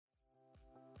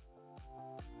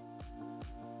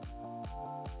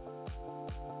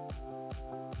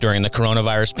During the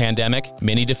coronavirus pandemic,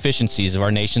 many deficiencies of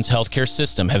our nation's healthcare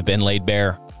system have been laid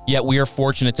bare. Yet we are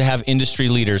fortunate to have industry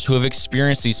leaders who have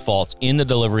experienced these faults in the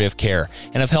delivery of care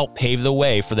and have helped pave the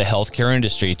way for the healthcare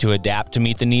industry to adapt to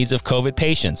meet the needs of COVID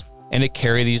patients and to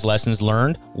carry these lessons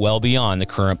learned well beyond the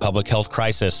current public health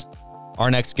crisis.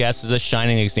 Our next guest is a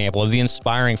shining example of the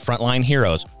inspiring frontline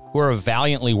heroes who are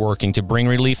valiantly working to bring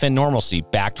relief and normalcy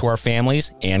back to our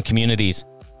families and communities.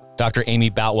 Dr. Amy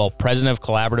Boutwell, President of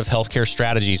Collaborative Healthcare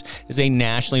Strategies, is a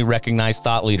nationally recognized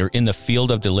thought leader in the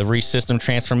field of delivery system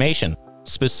transformation,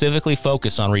 specifically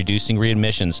focused on reducing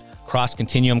readmissions,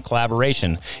 cross-continuum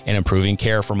collaboration, and improving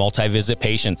care for multi-visit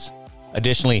patients.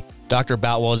 Additionally, Dr.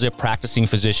 Boutwell is a practicing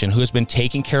physician who has been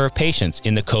taking care of patients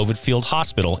in the COVID Field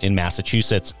Hospital in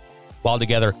Massachusetts. While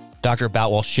together, Dr.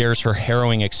 Boutwell shares her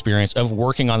harrowing experience of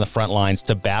working on the front lines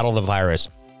to battle the virus,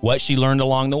 what she learned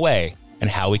along the way, and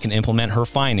how we can implement her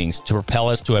findings to propel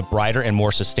us to a brighter and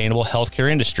more sustainable healthcare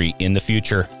industry in the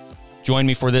future. Join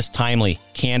me for this timely,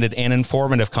 candid, and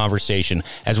informative conversation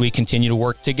as we continue to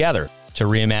work together to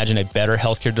reimagine a better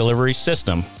healthcare delivery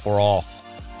system for all.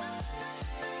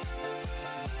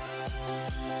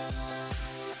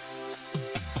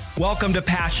 Welcome to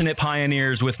Passionate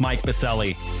Pioneers with Mike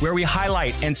Biselli, where we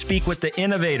highlight and speak with the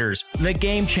innovators, the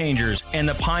game changers, and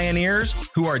the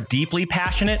pioneers who are deeply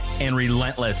passionate and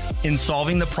relentless in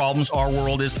solving the problems our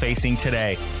world is facing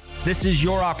today. This is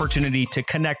your opportunity to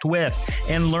connect with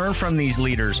and learn from these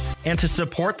leaders and to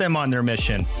support them on their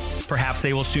mission. Perhaps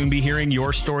they will soon be hearing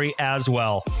your story as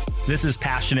well. This is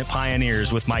Passionate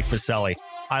Pioneers with Mike Biselli.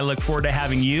 I look forward to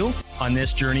having you on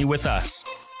this journey with us.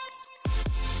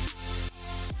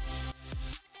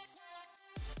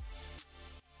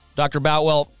 Dr.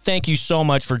 Boutwell, thank you so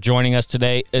much for joining us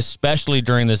today, especially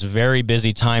during this very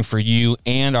busy time for you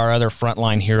and our other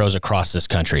frontline heroes across this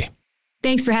country.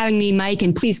 Thanks for having me, Mike,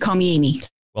 and please call me Amy.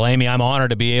 Well, Amy, I'm honored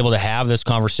to be able to have this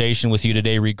conversation with you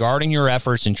today regarding your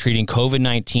efforts in treating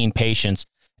COVID-19 patients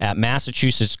at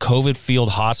Massachusetts COVID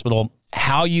Field Hospital,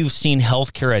 how you've seen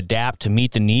healthcare adapt to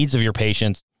meet the needs of your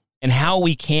patients, and how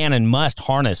we can and must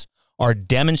harness our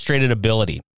demonstrated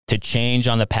ability to change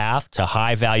on the path to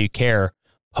high-value care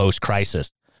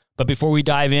post-crisis. But before we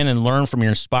dive in and learn from your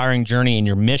inspiring journey and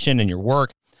your mission and your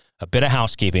work, a bit of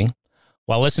housekeeping.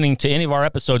 While listening to any of our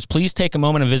episodes, please take a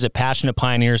moment and visit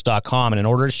passionatepioneers.com, and in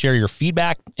order to share your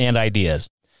feedback and ideas,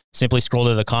 simply scroll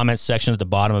to the comments section at the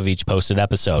bottom of each posted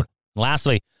episode. And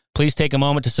lastly, please take a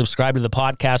moment to subscribe to the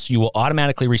podcast so you will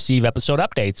automatically receive episode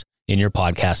updates in your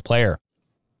podcast player.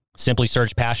 Simply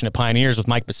search Passionate Pioneers with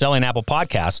Mike Biselli in Apple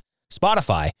Podcasts,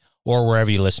 Spotify, or wherever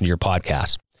you listen to your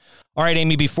podcasts. All right,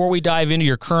 Amy, before we dive into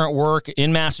your current work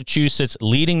in Massachusetts,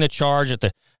 leading the charge at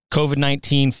the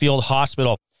COVID-19 Field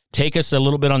Hospital, take us a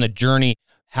little bit on the journey,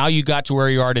 how you got to where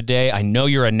you are today. I know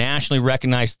you're a nationally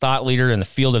recognized thought leader in the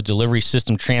field of delivery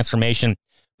system transformation,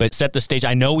 but set the stage.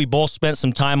 I know we both spent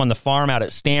some time on the farm out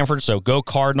at Stanford, so go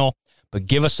Cardinal, but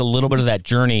give us a little bit of that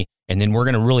journey, and then we're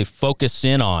going to really focus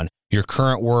in on your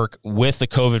current work with the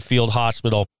COVID Field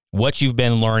Hospital, what you've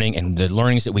been learning, and the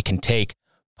learnings that we can take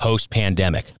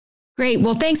post-pandemic. Great.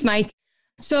 Well, thanks, Mike.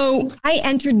 So I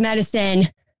entered medicine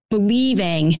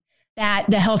believing that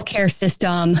the healthcare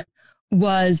system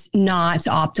was not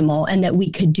optimal and that we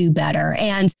could do better.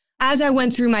 And as I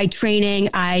went through my training,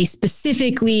 I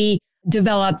specifically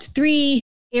developed 3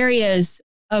 areas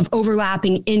of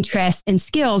overlapping interests and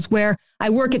skills where I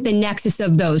work at the nexus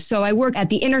of those. So I work at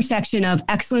the intersection of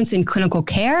excellence in clinical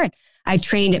care. I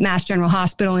trained at Mass General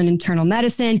Hospital in internal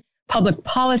medicine, public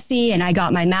policy, and I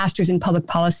got my master's in public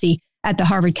policy at the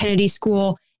Harvard Kennedy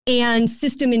School, and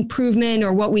system improvement,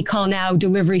 or what we call now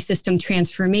delivery system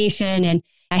transformation. And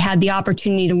I had the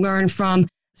opportunity to learn from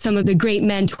some of the great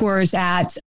mentors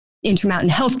at Intermountain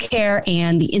Healthcare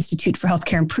and the Institute for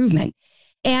Healthcare Improvement.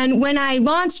 And when I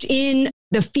launched in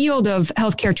the field of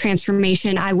healthcare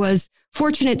transformation, I was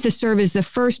fortunate to serve as the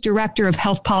first director of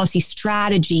health policy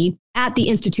strategy at the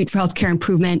Institute for Healthcare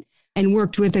Improvement, and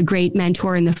worked with a great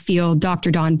mentor in the field,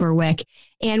 Dr. Don Berwick.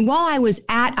 And while I was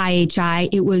at IHI,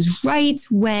 it was right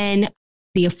when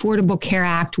the Affordable Care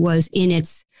Act was in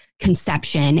its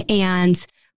conception. And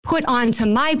put onto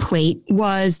my plate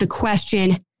was the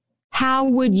question, how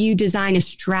would you design a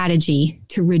strategy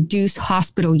to reduce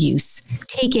hospital use,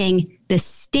 taking the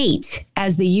state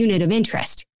as the unit of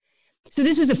interest? So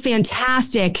this was a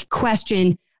fantastic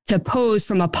question to pose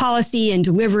from a policy and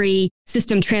delivery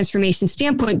system transformation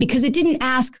standpoint, because it didn't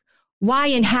ask why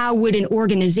and how would an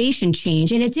organization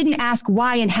change, and it didn't ask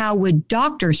why and how would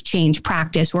doctors change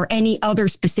practice or any other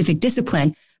specific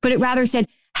discipline, but it rather said,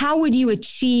 how would you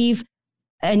achieve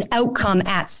an outcome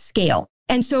at scale?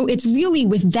 And so it's really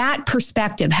with that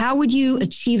perspective, how would you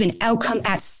achieve an outcome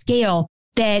at scale,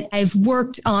 that I've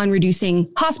worked on reducing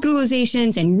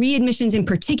hospitalizations and readmissions in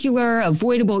particular,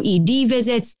 avoidable ED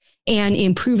visits, and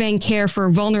improving care for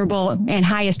vulnerable and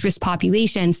highest risk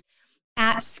populations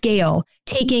at scale,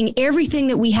 taking everything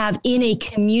that we have in a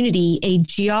community, a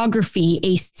geography,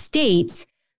 a state,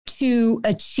 to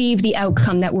achieve the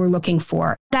outcome that we're looking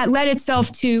for. That led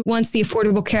itself to, once the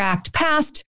Affordable Care Act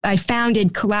passed, I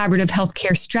founded Collaborative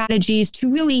Healthcare Strategies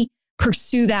to really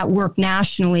pursue that work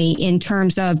nationally in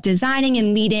terms of designing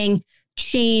and leading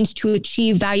change to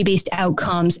achieve value-based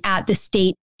outcomes at the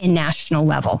state and national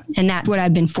level. And that's what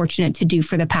I've been fortunate to do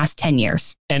for the past 10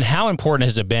 years. And how important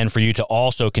has it been for you to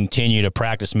also continue to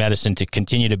practice medicine, to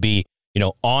continue to be,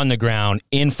 on the ground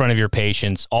in front of your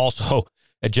patients, also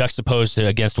juxtaposed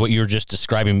against what you were just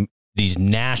describing, these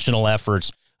national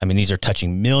efforts? I mean, these are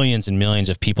touching millions and millions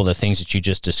of people, the things that you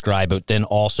just described, but then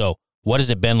also, what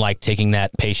has it been like taking that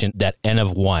patient, that N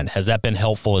of one? Has that been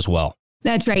helpful as well?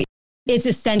 That's right. It's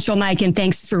essential, Mike, and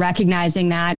thanks for recognizing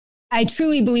that. I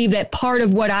truly believe that part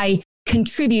of what I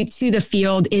contribute to the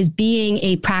field is being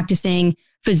a practicing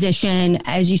physician,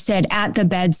 as you said, at the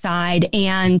bedside,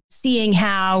 and seeing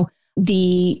how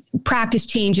the practice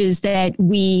changes that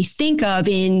we think of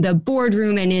in the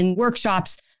boardroom and in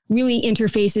workshops really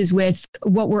interfaces with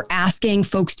what we're asking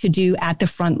folks to do at the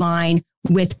front line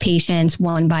with patients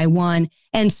one by one.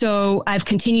 And so I've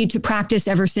continued to practice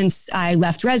ever since I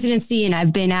left residency, and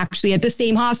I've been actually at the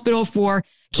same hospital for,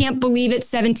 can't believe it,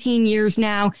 17 years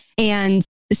now. And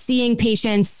seeing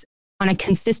patients on a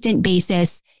consistent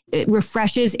basis, it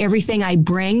refreshes everything I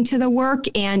bring to the work,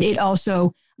 and it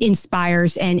also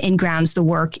inspires and grounds the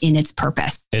work in its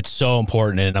purpose. It's so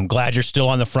important. And I'm glad you're still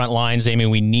on the front lines, Amy.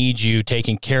 We need you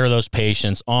taking care of those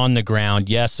patients on the ground.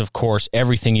 Yes, of course,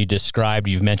 everything you described,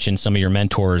 you've mentioned some of your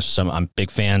mentors. I'm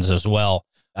big fans as well.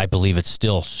 I believe it's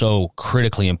still so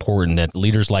critically important that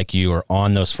leaders like you are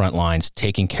on those front lines,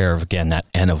 taking care of, again, that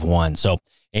N of one. So,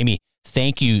 Amy,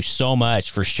 thank you so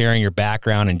much for sharing your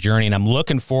background and journey. And I'm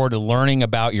looking forward to learning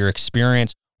about your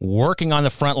experience working on the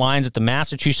front lines at the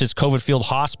Massachusetts COVID Field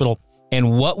Hospital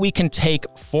and what we can take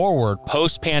forward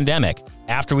post-pandemic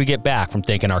after we get back from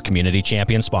thanking our community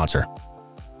champion sponsor.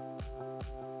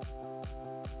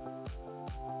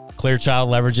 Clearchild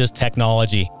leverages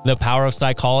technology, the power of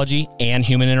psychology, and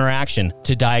human interaction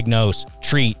to diagnose,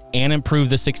 treat, and improve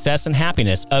the success and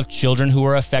happiness of children who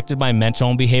are affected by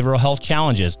mental and behavioral health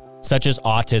challenges, such as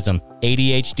autism,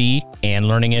 ADHD, and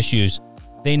learning issues.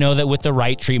 They know that with the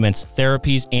right treatments,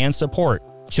 therapies, and support,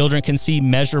 children can see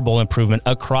measurable improvement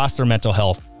across their mental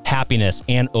health, happiness,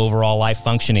 and overall life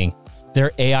functioning. Their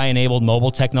AI-enabled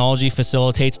mobile technology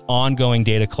facilitates ongoing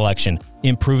data collection,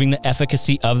 improving the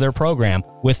efficacy of their program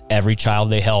with every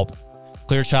child they help.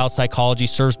 Clearchild Psychology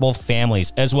serves both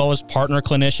families as well as partner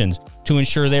clinicians to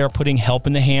ensure they are putting help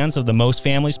in the hands of the most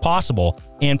families possible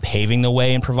and paving the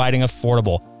way in providing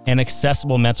affordable and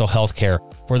accessible mental health care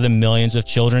for the millions of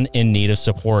children in need of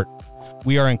support.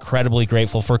 We are incredibly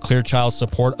grateful for Clearchild's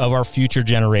support of our future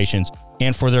generations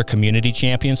and for their community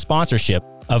champion sponsorship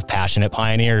of Passionate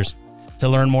Pioneers. To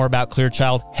learn more about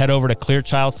Clearchild, head over to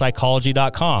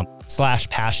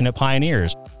clearchildpsychology.com/passionate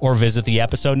pioneers or visit the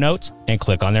episode notes and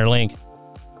click on their link.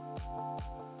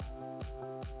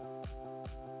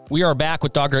 We are back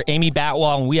with Dr. Amy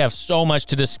Batwal, and we have so much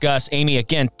to discuss. Amy,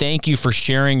 again, thank you for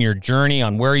sharing your journey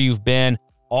on where you've been,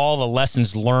 all the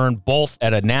lessons learned, both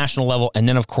at a national level and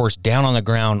then, of course, down on the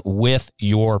ground with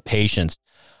your patients.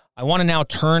 I want to now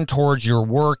turn towards your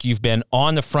work. You've been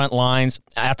on the front lines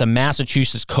at the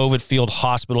Massachusetts COVID Field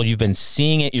Hospital. You've been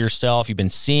seeing it yourself. You've been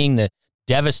seeing the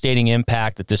devastating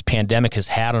impact that this pandemic has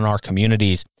had on our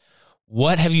communities.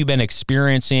 What have you been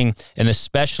experiencing, and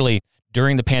especially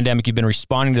during the pandemic, you've been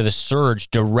responding to the surge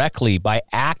directly by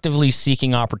actively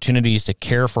seeking opportunities to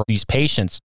care for these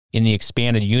patients in the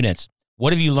expanded units.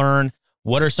 What have you learned?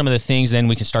 What are some of the things then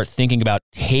we can start thinking about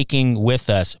taking with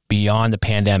us beyond the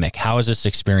pandemic? How has this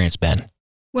experience been?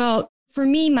 Well, for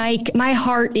me, Mike, my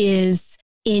heart is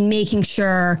in making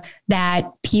sure that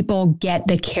people get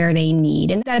the care they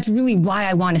need. And that's really why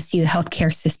I want to see the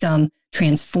healthcare system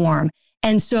transform.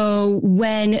 And so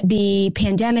when the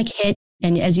pandemic hit,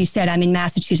 and as you said, I'm in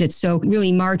Massachusetts, so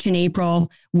really March and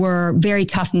April were very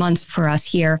tough months for us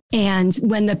here. And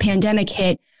when the pandemic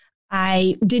hit,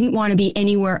 I didn't want to be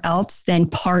anywhere else than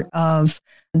part of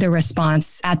the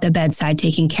response at the bedside,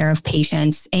 taking care of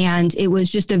patients. And it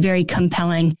was just a very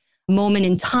compelling moment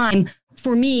in time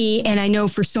for me, and I know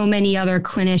for so many other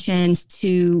clinicians,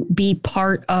 to be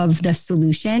part of the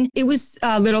solution. It was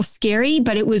a little scary,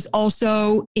 but it was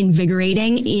also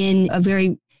invigorating in a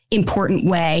very important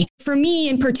way. For me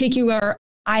in particular,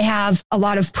 I have a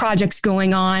lot of projects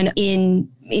going on in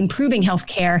improving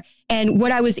healthcare. And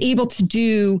what I was able to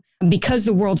do, because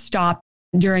the world stopped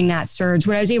during that surge,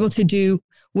 what I was able to do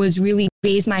was really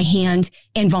raise my hand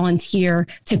and volunteer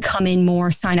to come in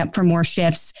more, sign up for more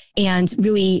shifts, and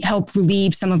really help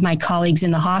relieve some of my colleagues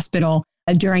in the hospital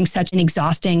during such an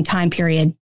exhausting time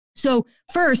period. So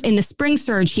first, in the spring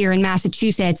surge here in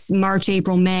Massachusetts, March,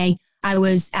 April, May, I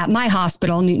was at my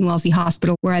hospital, Newton Wellesley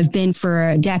Hospital, where I've been for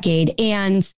a decade.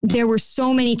 And there were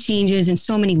so many changes and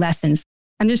so many lessons.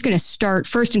 I'm just going to start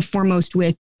first and foremost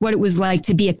with what it was like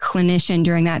to be a clinician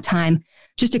during that time.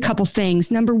 Just a couple things.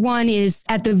 Number one is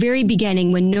at the very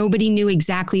beginning, when nobody knew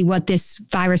exactly what this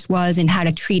virus was and how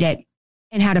to treat it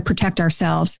and how to protect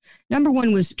ourselves. Number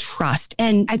one was trust.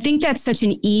 And I think that's such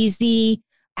an easy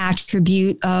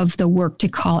attribute of the work to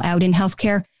call out in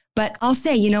healthcare. But I'll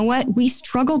say, you know what? We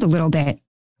struggled a little bit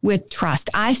with trust.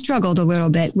 I struggled a little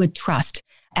bit with trust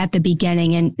at the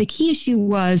beginning. And the key issue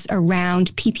was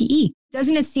around PPE.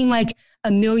 Doesn't it seem like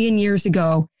a million years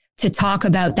ago to talk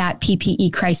about that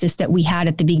PPE crisis that we had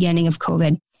at the beginning of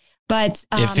COVID? But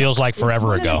it feels like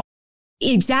forever ago.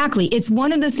 Exactly. It's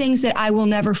one of the things that I will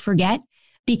never forget,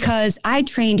 because I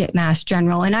trained at Mass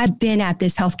General and I've been at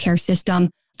this healthcare system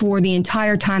for the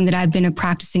entire time that I've been a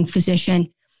practicing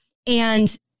physician.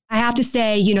 And I have to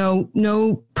say, you know,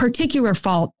 no particular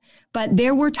fault, but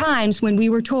there were times when we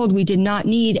were told we did not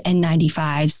need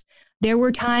N95s. There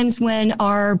were times when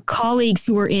our colleagues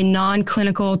who were in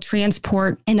non-clinical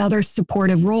transport and other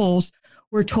supportive roles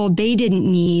were told they didn't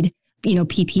need,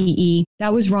 PPE.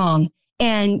 That was wrong.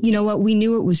 And you know what? We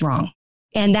knew it was wrong.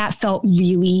 And that felt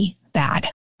really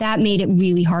bad. That made it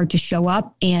really hard to show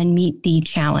up and meet the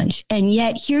challenge. And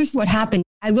yet here's what happened.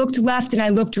 I looked left and I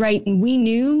looked right, and we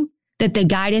knew that the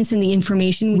guidance and the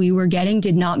information we were getting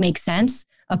did not make sense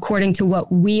according to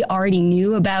what we already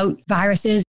knew about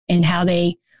viruses and how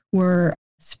they were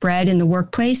spread in the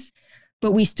workplace,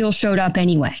 but we still showed up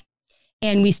anyway.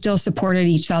 And we still supported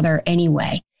each other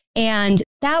anyway. And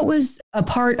that was a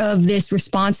part of this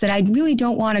response that I really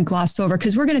don't want to gloss over,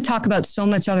 because we're going to talk about so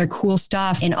much other cool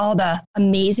stuff and all the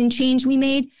amazing change we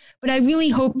made. But I really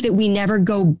hope that we never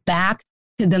go back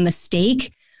to the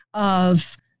mistake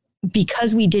of,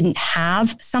 because we didn't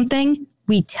have something,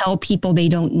 we tell people they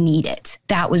don't need it.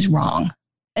 That was wrong.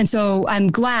 And so I'm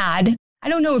glad. I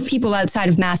don't know if people outside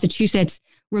of Massachusetts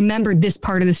remembered this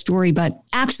part of the story, but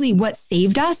actually what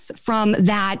saved us from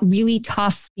that really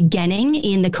tough beginning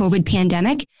in the COVID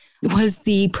pandemic was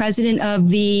the president of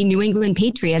the New England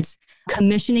Patriots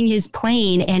commissioning his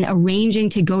plane and arranging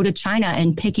to go to China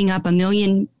and picking up 1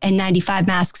 million N95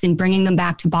 masks and bringing them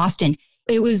back to Boston.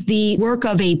 It was the work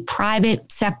of a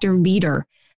private sector leader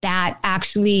that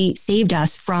actually saved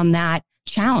us from that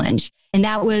challenge. And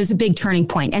that was a big turning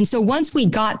point. And so once we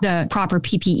got the proper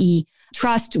PPE,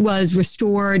 trust was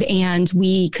restored and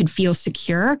we could feel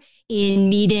secure in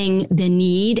meeting the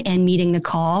need and meeting the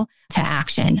call to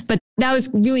action. But that was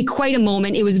really quite a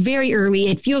moment. It was very early.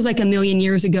 It feels like a million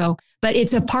years ago, but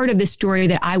it's a part of this story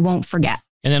that I won't forget.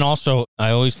 And then also, I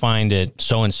always find it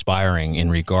so inspiring in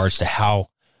regards to how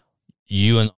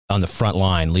you and on the front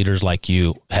line, leaders like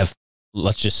you have,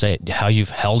 let's just say it, how you've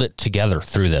held it together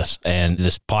through this. And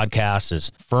this podcast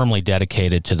is firmly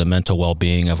dedicated to the mental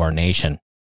well-being of our nation.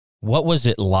 What was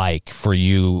it like for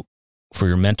you, for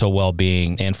your mental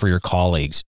well-being and for your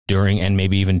colleagues during, and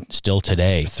maybe even still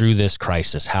today, through this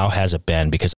crisis? How has it been?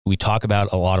 Because we talk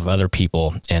about a lot of other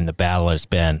people and the battle it's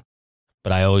been,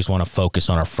 but I always want to focus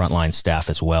on our frontline staff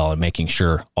as well and making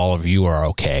sure all of you are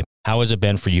okay. How has it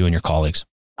been for you and your colleagues?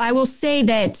 I will say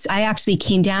that I actually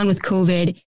came down with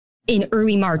COVID in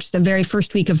early March, the very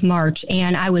first week of March,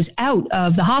 and I was out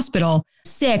of the hospital,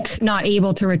 sick, not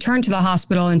able to return to the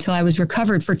hospital until I was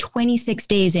recovered for 26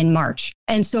 days in March.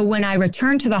 And so when I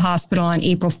returned to the hospital on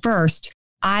April 1st,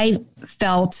 I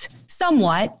felt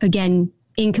somewhat, again,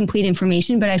 incomplete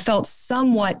information, but I felt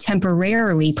somewhat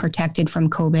temporarily protected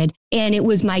from COVID. And it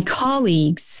was my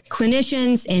colleagues,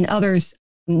 clinicians and others,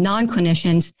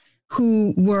 non-clinicians,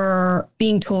 who were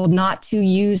being told not to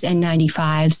use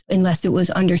N95s unless it was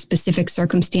under specific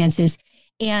circumstances.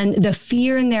 And the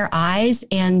fear in their eyes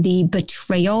and the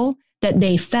betrayal that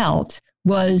they felt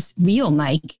was real,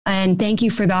 Mike. And thank you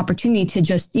for the opportunity to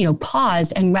just,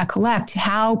 pause and recollect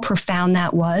how profound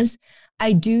that was.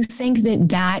 I do think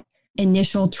that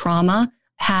initial trauma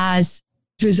has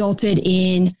resulted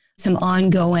in some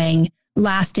ongoing,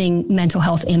 lasting mental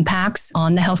health impacts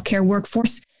on the healthcare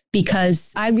workforce,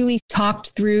 because I really talked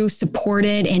through,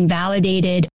 supported, and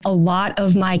validated a lot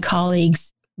of my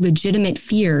colleagues' legitimate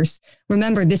fears.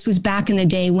 Remember, this was back in the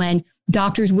day when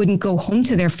doctors wouldn't go home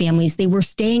to their families. They were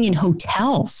staying in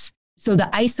hotels. So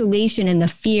the isolation and the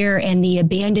fear and the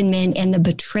abandonment and the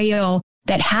betrayal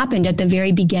that happened at the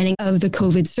very beginning of the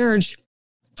COVID surge,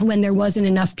 when there wasn't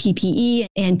enough PPE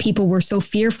and people were so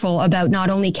fearful about not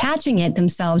only catching it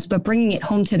themselves, but bringing it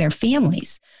home to their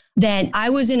families, that I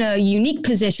was in a unique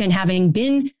position, having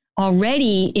been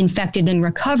already infected and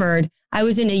recovered. I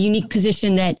was in a unique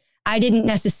position that I didn't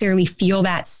necessarily feel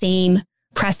that same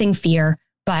pressing fear,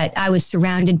 but I was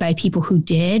surrounded by people who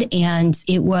did. And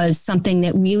it was something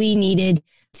that really needed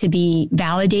to be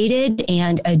validated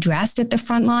and addressed at the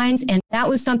front lines. And that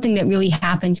was something that really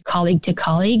happened colleague to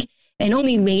colleague. And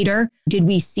only later did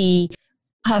we see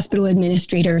hospital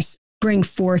administrators bring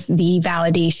forth the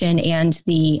validation and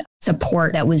the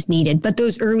support that was needed. But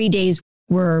those early days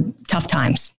were tough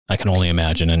times. I can only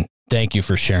imagine. And thank you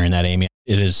for sharing that, Amy.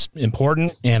 It is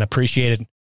important and appreciated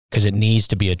because it needs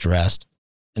to be addressed.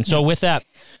 And so with that,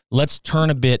 let's turn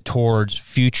a bit towards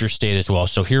future state as well.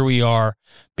 So here we are,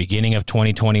 beginning of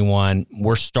 2021.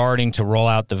 We're starting to roll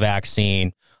out the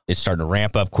vaccine. It's starting to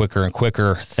ramp up quicker and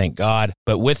quicker, thank God.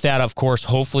 But with that, of course,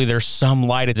 hopefully there's some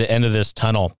light at the end of this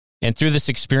tunnel. And through this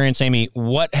experience, Amy,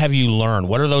 what have you learned?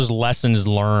 What are those lessons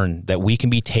learned that we can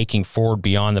be taking forward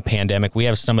beyond the pandemic? We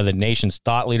have some of the nation's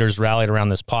thought leaders rallied around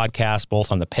this podcast,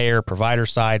 both on the payer, provider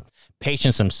side,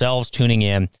 patients themselves tuning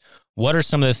in. What are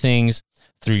some of the things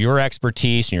through your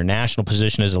expertise and your national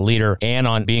position as a leader and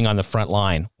on being on the front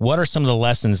line? What are some of the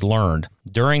lessons learned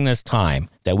during this time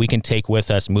that we can take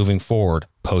with us moving forward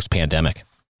post-pandemic?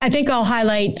 I think I'll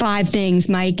highlight 5 things,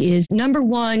 Mike. Is number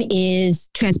 1 is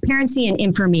transparency and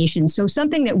information. So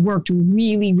something that worked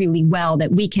really, really well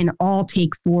that we can all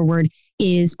take forward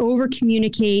is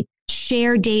over-communicate,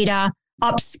 share data,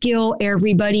 upskill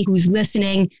everybody who's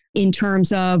listening in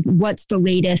terms of what's the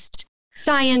latest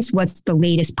science, what's the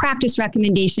latest practice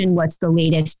recommendation, what's the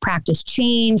latest practice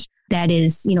change that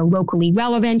is, locally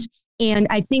relevant. And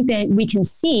I think that we can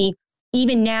see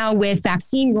even now with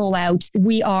vaccine rollout,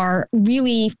 we are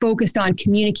really focused on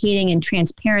communicating and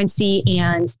transparency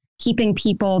and keeping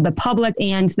people, the public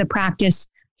and the practice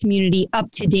community, up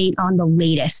to date on the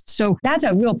latest. So that's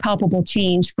a real palpable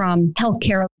change from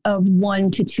healthcare of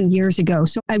 1 to 2 years ago.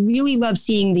 So I really love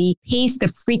seeing the pace, the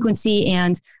frequency,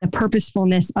 and the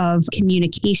purposefulness of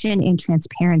communication and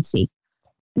transparency.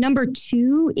 Number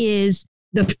 2 is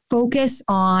the focus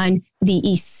on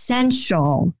the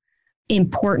essential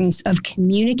importance of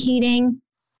communicating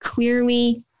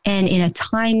clearly and in a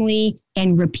timely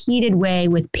and repeated way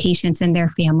with patients and their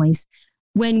families.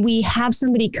 When we have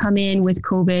somebody come in with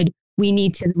COVID, we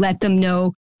need to let them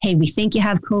know, hey, we think you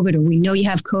have COVID, or we know you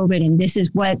have COVID, and this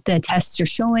is what the tests are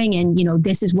showing. And,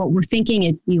 this is what we're thinking.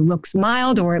 It looks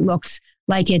mild, or it looks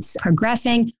like it's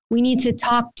progressing. We need to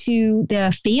talk to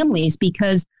the families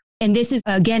because, and this is,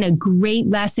 again, a great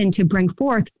lesson to bring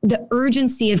forth, the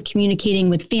urgency of communicating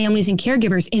with families and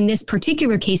caregivers. In this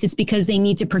particular case, it's because they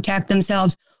need to protect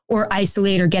themselves or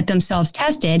isolate or get themselves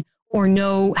tested or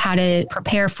know how to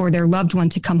prepare for their loved one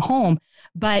to come home.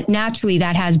 But naturally,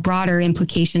 that has broader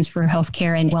implications for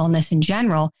healthcare and wellness in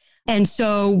general. And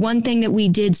so one thing that we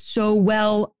did so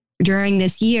well during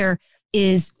this year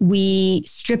is we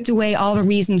stripped away all the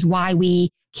reasons why we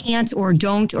can't or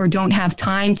don't have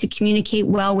time to communicate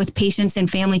well with patients and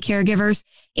family caregivers.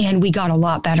 And we got a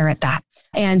lot better at that.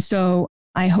 And so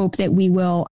I hope that we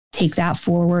will take that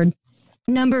forward.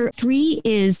 Number 3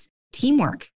 is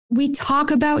teamwork. We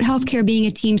talk about healthcare being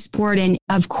a team sport. And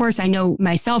of course, I know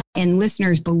myself and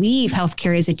listeners believe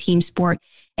healthcare is a team sport.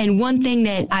 And one thing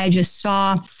that I just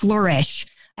saw flourish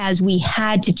as we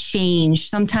had to change,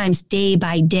 sometimes day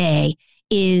by day,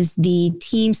 is the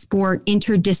team sport,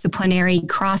 interdisciplinary,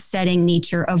 cross-setting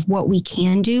nature of what we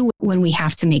can do when we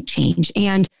have to make change.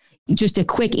 And just a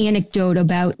quick anecdote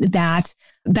about that.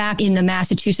 Back in the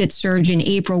Massachusetts surge in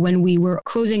April, when we were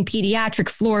closing pediatric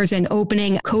floors and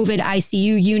opening COVID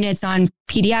ICU units on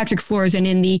pediatric floors and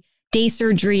in the day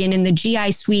surgery and in the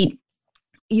GI suite,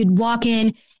 you'd walk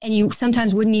in and you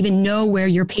sometimes wouldn't even know where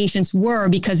your patients were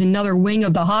because another wing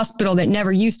of the hospital that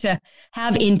never used to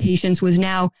have inpatients was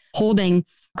now holding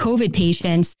COVID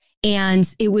patients.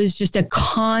 And it was just a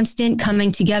constant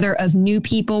coming together of new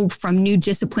people from new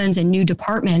disciplines and new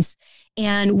departments.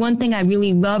 And one thing I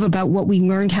really love about what we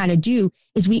learned how to do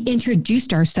is we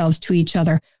introduced ourselves to each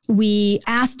other. We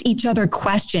asked each other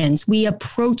questions. We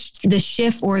approached the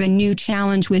shift or the new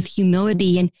challenge with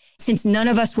humility. And since none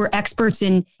of us were experts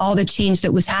in all the change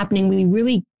that was happening, we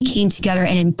really came together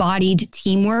and embodied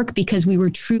teamwork because we were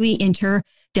truly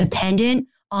interdependent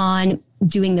on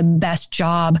doing the best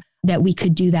job that we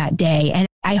could do that day. And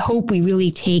I hope we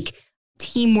really take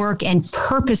teamwork and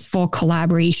purposeful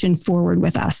collaboration forward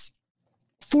with us.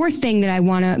 fourth thing that I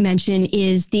want to mention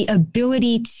is the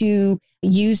ability to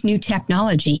use new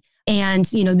technology. And,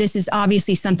 this is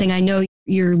obviously something I know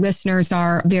your listeners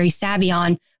are very savvy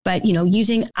on, but,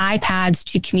 using iPads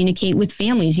to communicate with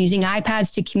families, using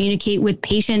iPads to communicate with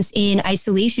patients in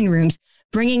isolation rooms,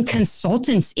 bringing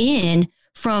consultants in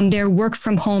from their work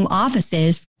from home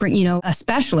offices,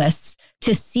 specialists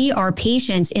to see our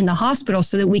patients in the hospital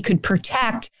so that we could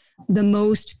protect the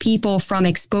most people from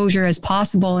exposure as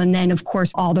possible. And then, of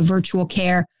course, all the virtual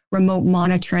care, remote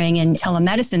monitoring, and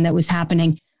telemedicine that was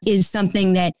happening is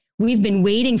something that we've been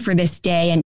waiting for this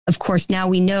day. And of course, now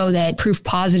we know that proof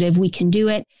positive, we can do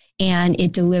it, and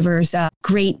it delivers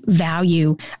great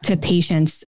value to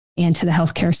patients and to the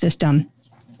healthcare system.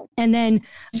 And then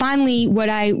finally, what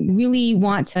I really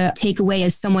want to take away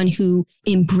as someone who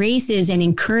embraces and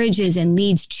encourages and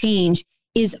leads change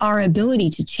is our ability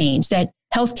to change, that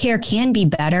healthcare can be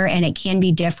better and it can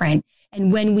be different.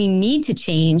 And when we need to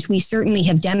change, we certainly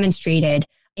have demonstrated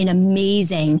an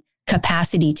amazing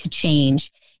capacity to change.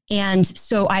 And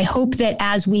so I hope that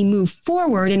as we move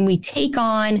forward and we take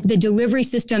on the delivery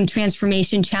system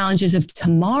transformation challenges of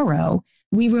tomorrow,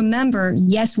 we remember,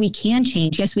 yes, we can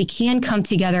change. Yes, we can come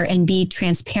together and be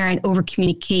transparent, over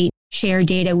communicate, share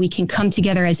data. We can come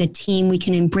together as a team. We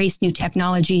can embrace new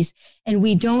technologies, and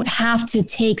we don't have to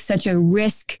take such a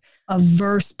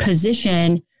risk-averse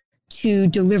position to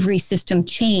delivery system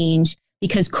change,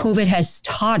 because COVID has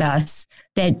taught us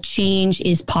that change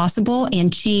is possible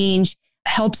and change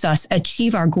helps us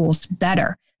achieve our goals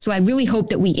better. So I really hope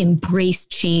that we embrace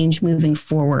change moving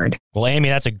forward. Well, Amy,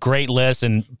 that's a great list.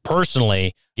 And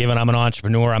personally, given I'm an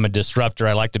entrepreneur, I'm a disruptor,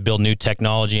 I like to build new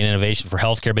technology and innovation for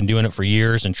healthcare. I've been doing it for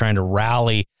years and trying to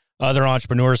rally other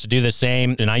entrepreneurs to do the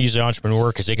same. And I use the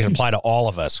entrepreneur because it can apply to all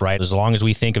of us, right? As long as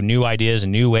we think of new ideas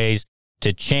and new ways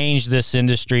to change this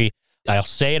industry, I'll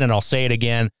say it and I'll say it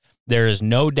again. There is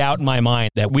no doubt in my mind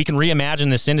that we can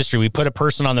reimagine this industry. We put a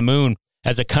person on the moon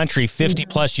as a country 50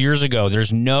 plus years ago.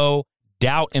 There's no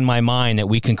doubt in my mind that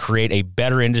we can create a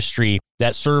better industry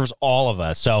that serves all of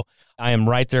us. So I am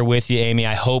right there with you, Amy.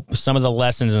 I hope some of the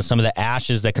lessons and some of the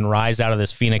ashes that can rise out of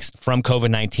this phoenix from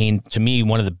COVID-19, to me,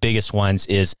 one of the biggest ones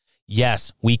is,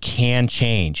 yes, we can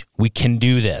change. We can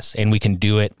do this, and we can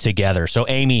do it together. So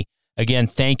Amy, again,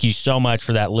 thank you so much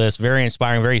for that list. Very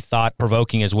inspiring, very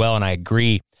thought-provoking as well. And I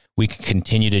agree, we can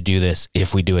continue to do this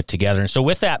if we do it together. And so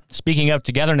with that, speaking of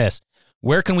togetherness,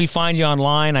 where can we find you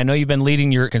online? I know you've been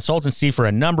leading your consultancy for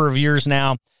a number of years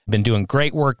now. Been doing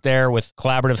great work there with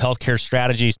collaborative healthcare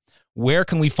strategies. Where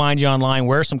can we find you online?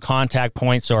 Where are some contact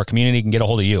points so our community can get a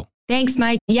hold of you? Thanks,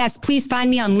 Mike. Yes, please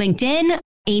find me on LinkedIn,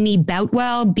 Amy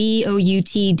Boutwell,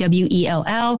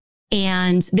 Boutwell.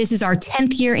 And this is our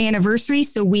 10th year anniversary.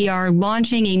 So we are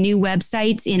launching a new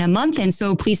website in a month. And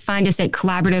so please find us at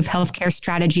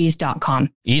collaborativehealthcarestrategies.com.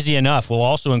 Easy enough. We'll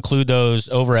also include those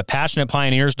over at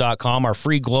passionatepioneers.com, our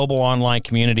free global online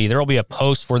community. There will be a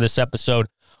post for this episode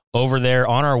over there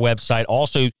on our website.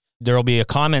 Also, there will be a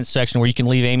comment section where you can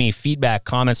leave Amy feedback,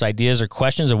 comments, ideas, or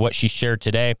questions of what she shared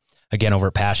today. Again, over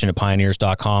at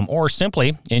passionatepioneers.com, or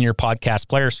simply in your podcast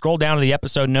player, scroll down to the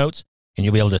episode notes and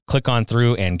you'll be able to click on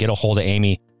through and get a hold of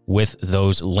Amy with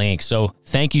those links. So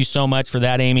thank you so much for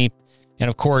that, Amy. And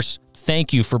of course,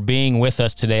 thank you for being with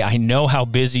us today. I know how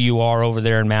busy you are over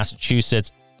there in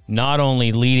Massachusetts, not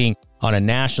only leading on a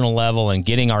national level and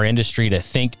getting our industry to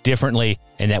think differently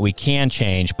and that we can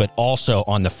change, but also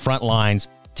on the front lines,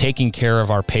 taking care of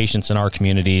our patients and our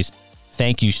communities.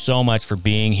 Thank you so much for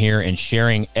being here and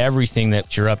sharing everything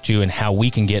that you're up to and how we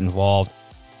can get involved.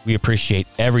 We appreciate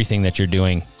everything that you're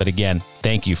doing. But again,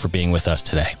 thank you for being with us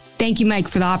today. Thank you, Mike,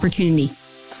 for the opportunity.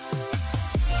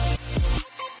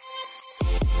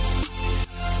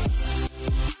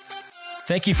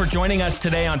 Thank you for joining us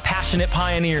today on Passionate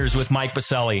Pioneers with Mike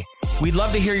Biselli. We'd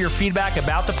love to hear your feedback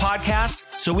about the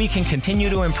podcast so we can continue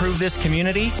to improve this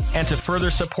community and to further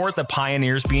support the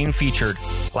pioneers being featured.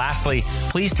 Lastly,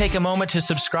 please take a moment to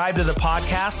subscribe to the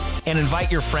podcast and invite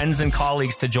your friends and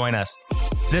colleagues to join us.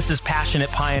 This is Passionate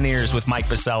Pioneers with Mike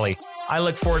Biselli. I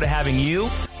look forward to having you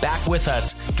back with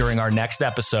us during our next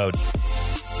episode.